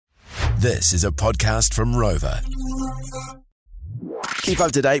This is a podcast from Rover. Keep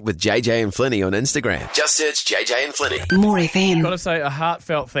up to date with JJ and Flinny on Instagram. Just search JJ and Flinny. More FM. Got to say a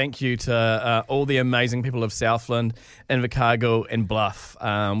heartfelt thank you to all the amazing people of Southland, Invercargill and Bluff,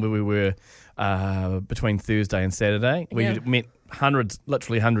 where we were between Thursday and Saturday. We met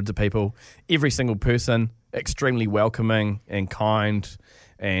literally hundreds of people. Every single person extremely welcoming and kind.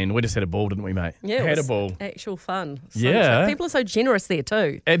 And we just had a ball, didn't we, mate? Yeah, had a ball. Actual fun. People are so generous there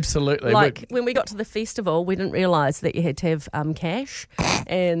too. Absolutely. Like when we got to the festival, we didn't realise that you had to have cash,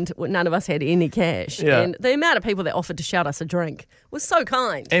 and none of us had any cash. Yeah. And the amount of people that offered to shout us a drink was so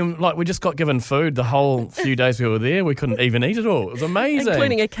kind. And we just got given food the whole few days we were there. We couldn't even eat it all. It was amazing.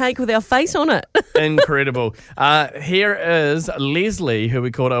 Including a cake with our face on it. Incredible. Here is Leslie, who we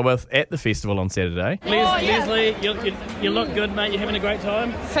caught up with at the festival on Saturday. Leslie, you look good, mate. You're having a great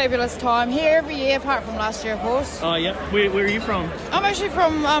time? Fabulous time. Here every year, apart from last year, of course. Oh, yeah. Where are you from? I'm actually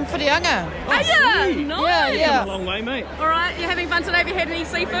from Whitianga. Are you? Nice. Yeah. Come a long way, mate. All right, you're having fun today. Have you had any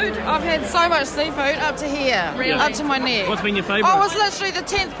seafood? I've had so much seafood up to here. Really? Up to my neck. What's been your favourite? I was literally the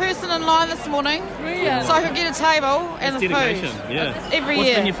 10th person in line this morning. Really? So I could get a table and the dedication. food. Yeah. Every What's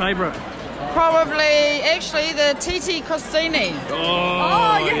year. been your favourite? Probably, actually, the Titi Costini.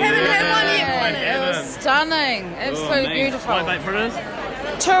 Oh, you haven't had one yet. It was stunning. Absolutely beautiful. My favourite is?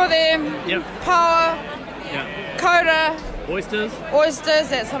 Two of them. Yep. Power, Yeah. Coda, Oysters? oysters.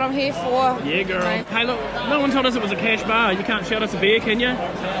 That's what I'm here for. Yeah, girl. Right. Hey, look, no one told us it was a cash bar. You can't shout us a beer, can you?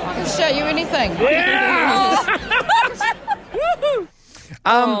 I can show you anything.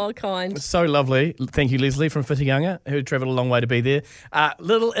 Kind. So lovely. Thank you, Leslie from Whitianga, who travelled a long way to be there.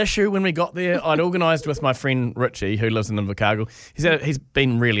 Little issue when we got there. I'd organised with my friend Richie, who lives in Invercargill. He's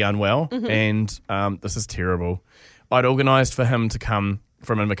been really unwell, and this is terrible. I'd organised for him to come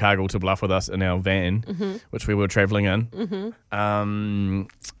from Invercargill to Bluff with us in our van, which we were travelling in. And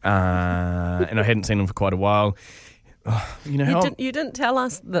I hadn't seen him for quite a while. You didn't tell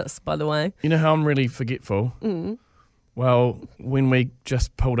us this, by the way. You know how I'm really forgetful? Well, when we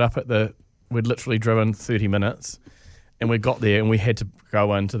just pulled up we'd literally driven 30 minutes and we got there and we had to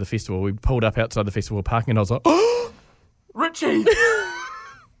go into the festival. We pulled up outside the festival parking and I was like, oh, Richie!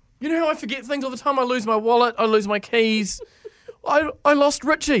 You know how I forget things all the time? I lose my wallet, I lose my keys. I lost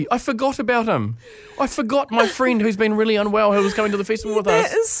Richie. I forgot about him. I forgot my friend who's been really unwell who was coming to the festival with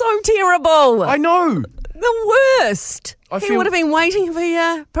us. That is so terrible. I know. The worst. He feel- would have been waiting for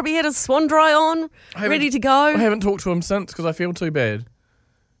you. Probably had his swan dry on, ready to go. I haven't talked to him since because I feel too bad.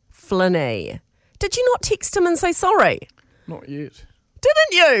 Flinny. Did you not text him and say sorry? Not yet.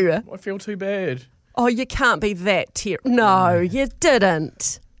 Didn't you? I feel too bad. Oh, you can't be that terrible. No, you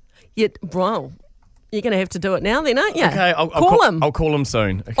didn't. Well, you're going to have to do it now then, aren't you? Okay, I'll call him. I'll call him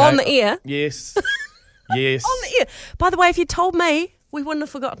soon. Okay? On the air. Yes. Yes. On the air. By the way, if you told me, we wouldn't have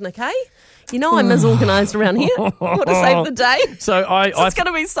forgotten, okay? You know I'm as organised around here. Want to save the day? So it's going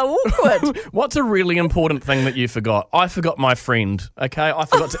to be so awkward. What's a really important thing that you forgot? I forgot my friend, okay? I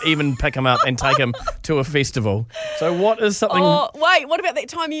forgot to even pick him up and take him to a festival. So what is something... Oh, wait, what about that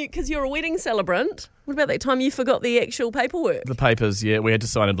time because you're a wedding celebrant, what about that time you forgot the actual paperwork? The papers, yeah. We had to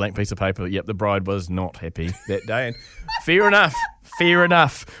sign a blank piece of paper. Yep, the bride was not happy that day. And fair enough. Fair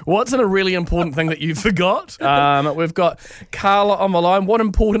enough. What's a really important thing that you forgot? We've got Carla on the line. What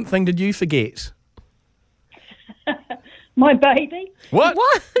important thing did you forget? My baby. What?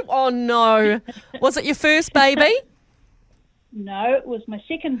 Oh, no. Was it your first baby? No, it was my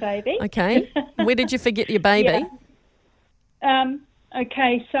second baby. Okay. Where did you forget your baby? Yeah.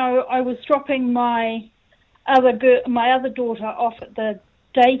 Okay, so I was dropping my other daughter off at the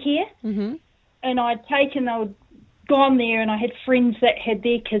daycare, and I'd gone there, and I had friends that had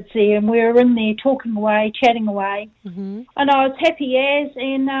their kids there, and we were in there talking away, chatting away, and I was happy as.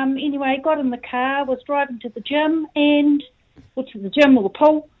 And anyway, got in the car, was driving to the gym, or the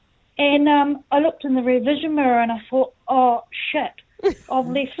pool, and I looked in the rear vision mirror, and I thought, oh shit, I've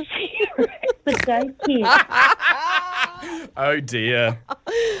left Sarah at the daycare. Oh dear.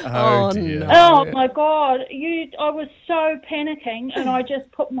 Oh dear. no. Oh my God! I was so panicking, and I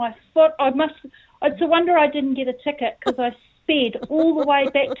just put my foot. It's a wonder I didn't get a ticket because I sped all the way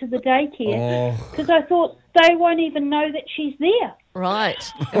back to the daycare because I thought they won't even know that she's there.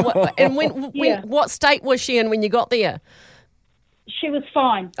 Right. And what state was she in when you got there? She was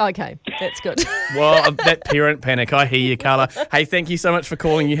fine. Okay, that's good. Well, that parent panic. I hear you, Carla. Hey, thank you so much for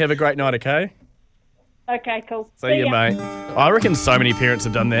calling. You have a great night, okay? Okay, cool. See you, mate. I reckon so many parents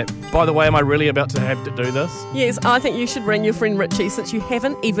have done that. By the way, am I really about to have to do this? Yes, I think you should ring your friend Richie since you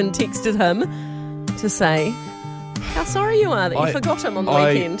haven't even texted him to say how sorry you are that you forgot him on the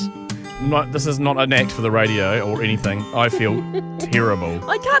weekend. this is not an act for the radio or anything. I feel terrible.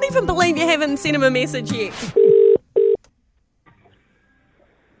 I can't even believe you haven't sent him a message yet.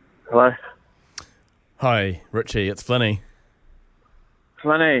 Hello? Hi, Richie. It's Flinny.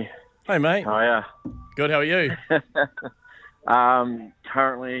 Flinny. Hey, mate. How are Good. How are you? you?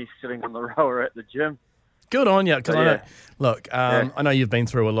 Currently sitting on the rower at the gym. Good on you. Because Yeah. I know you've been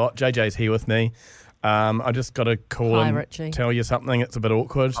through a lot. JJ's here with me. I just got to call Hi, and Richie. tell you something. It's a bit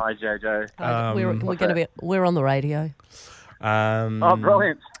awkward. Hi, JJ. We're on the radio. Oh,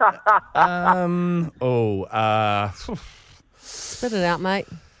 brilliant. Spit it out, mate.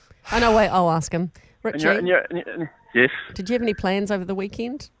 Oh, no, wait, I'll ask him. Richie, Yes, did you have any plans over the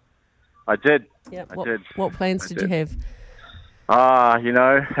weekend? I did. Yeah. I did. What plans did you have?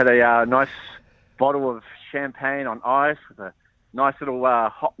 Had a nice bottle of champagne on ice with a nice little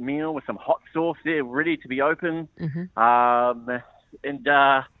hot meal with some hot sauce there ready to be open. Mm-hmm. And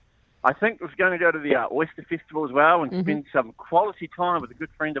I think I was going to go to the Oyster Festival as well and spend some quality time with a good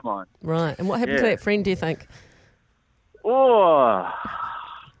friend of mine. Right. And what happened to that friend, do you think? Oh,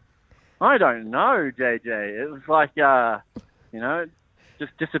 I don't know, JJ. It was like,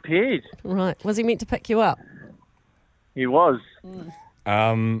 just disappeared. Right. Was he meant to pick you up? He was. Look,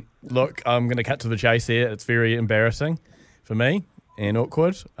 I'm going to cut to the chase here. It's very embarrassing for me and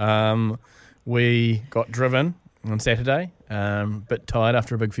awkward. We got driven on Saturday, bit tired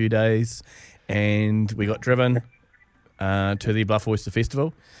after a big few days, and we got driven to the Bluff Oyster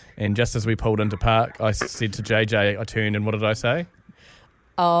Festival. And just as we pulled into park, I said to JJ, I turned and what did I say?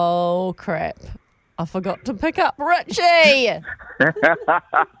 Oh, crap. I forgot to pick up Richie. And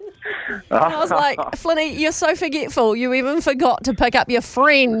I was like, Flinny, you're so forgetful. You even forgot to pick up your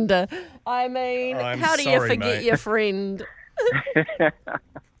friend. I mean, how do you sorry, forget mate. your friend?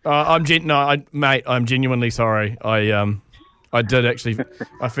 I'm genuinely sorry. I did actually.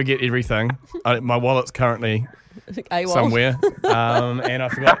 I forget everything. My wallet's currently AWOL. somewhere, and I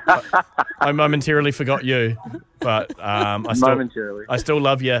forgot. I momentarily forgot you, but I still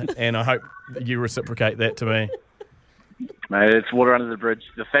love you, and I hope that you reciprocate that to me. Mate, it's water under the bridge.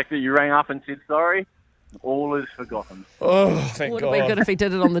 The fact that you rang up and said sorry, all is forgotten. Oh, thank Would God. have been good if he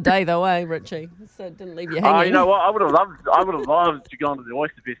did it on the day, though, Richie? So it didn't leave you hanging. Oh, you know what? I would have loved to go to the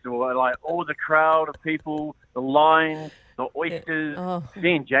Oyster Festival. Like all the crowd of people, the line, the oysters,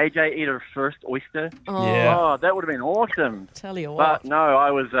 seeing JJ eat her first oyster. Oh, Yeah. Oh, that would have been awesome. Tell you what. But no,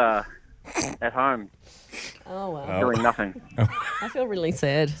 I was at home Oh, wow. doing nothing. I feel really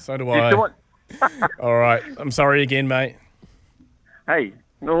sad. So do You I. still want- All right. I'm sorry again, mate. Hey,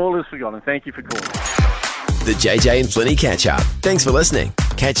 all is forgotten. Thank you for calling. The JJ and Flinny catch up. Thanks for listening.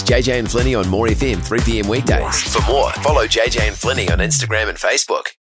 Catch JJ and Flinny on More FM 3 p.m. weekdays. For more, follow JJ and Flinny on Instagram and Facebook.